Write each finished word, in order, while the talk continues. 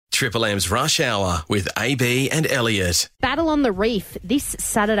Triple M's Rush Hour with AB and Elliot. Battle on the Reef this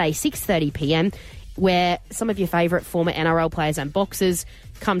Saturday, 6:30pm, where some of your favourite former NRL players and boxers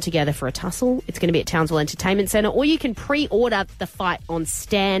come together for a tussle. It's going to be at Townsville Entertainment Centre, or you can pre-order the fight on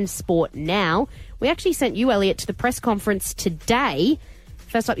Stan Sport now. We actually sent you, Elliot, to the press conference today.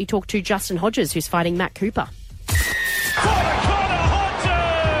 First up, you talked to Justin Hodges, who's fighting Matt Cooper.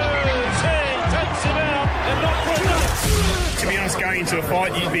 To be honest, going into a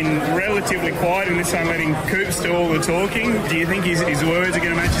fight, you've been relatively quiet in this one, letting Coops do all the talking. Do you think his words are going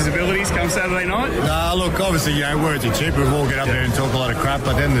to match his abilities come Saturday night? Nah, look, obviously, words are cheap. We'll all get up there and talk a lot of crap, but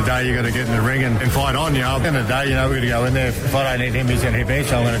at the end of the day, you got to get in the ring and fight on, At the end of the day, we're going to go in there. If I don't hit him, he's going to hit me,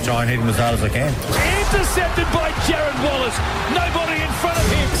 so I'm going to try and hit him as hard as I can. Intercepted by Jared Wallace. Nobody in front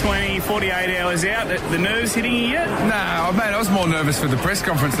of him. 20, 48 hours out. The nerves hitting you yet? Nah, mate, I was more nervous for the press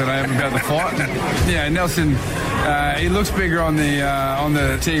conference than I am about the fight. Nelson, he looks bigger on the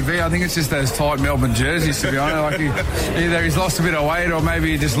TV. I think it's just those tight Melbourne jerseys, to be honest. Either he's lost a bit of weight or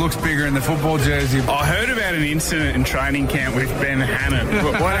maybe he just looks bigger in the football jersey. I heard about an incident in training camp with Ben Hannon.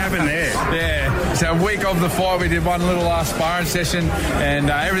 What happened there? Yeah, so a week of the fight, we did one little sparring session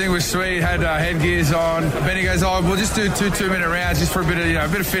and everything was sweet, had headgears on. Benny goes, we'll just do two 2-minute rounds just for a bit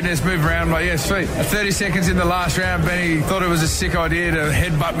of fitness, move around. I'm like, yeah, sweet. 30 seconds in the last round, Benny thought it was a sick idea to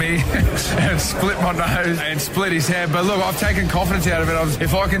headbutt me and split my nose and split his head. But look, I've taken confidence out of it.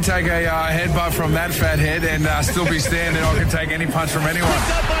 If I can take a headbutt from that fat head and still be standing, I can take any punch from anyone.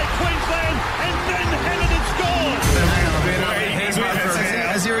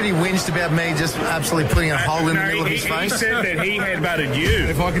 Has he already whinged about me just absolutely putting a hole in the middle of his face? He said that he headbutted you.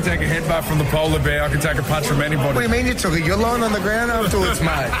 If I can take a headbutt from the polar bear, I can take a punch from anybody. What do you mean you took it? You're lying on the ground afterwards,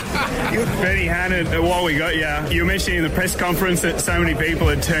 mate. Benny Hannon, while we got you, you were mentioning in the press conference that so many people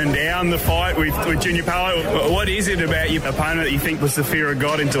had turned down the fight with Junior Paulo. What is it about your opponent that you think was the fear of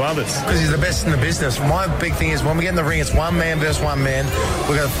God into others? Because he's the best in the business. My big thing is when we get in the ring, it's one man versus one man.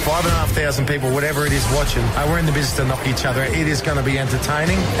 We've got 5,500 people, whatever it is, watching. We're in the business to knock each other. It is going to be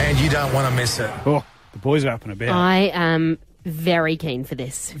entertaining, and you don't want to miss it. Oh, the boys are up and about. I am very keen for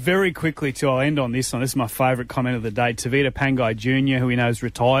this. Very quickly, too, I'll end on this one. This is my favourite comment of the day. Tavita Pangai Jr., who we know is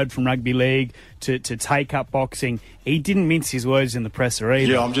retired from rugby league, to take up boxing. He didn't mince his words in the presser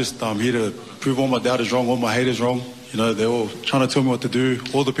either. Yeah, I'm just here to prove all my doubters wrong, all my haters wrong. They're all trying to tell me what to do.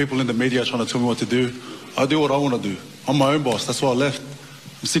 All the people in the media are trying to tell me what to do. I do what I want to do. I'm my own boss. That's why I left.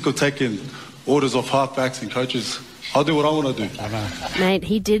 I'm sick of taking orders off halfbacks and coaches. I'll do what I want to do. Mate,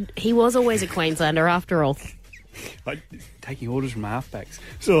 he was always a Queenslander after all. Taking orders from halfbacks.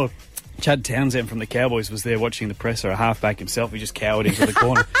 So Chad Townsend from the Cowboys was there watching the presser, a halfback himself. He just cowered into the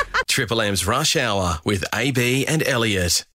corner. Triple M's Rush Hour with AB and Elliot.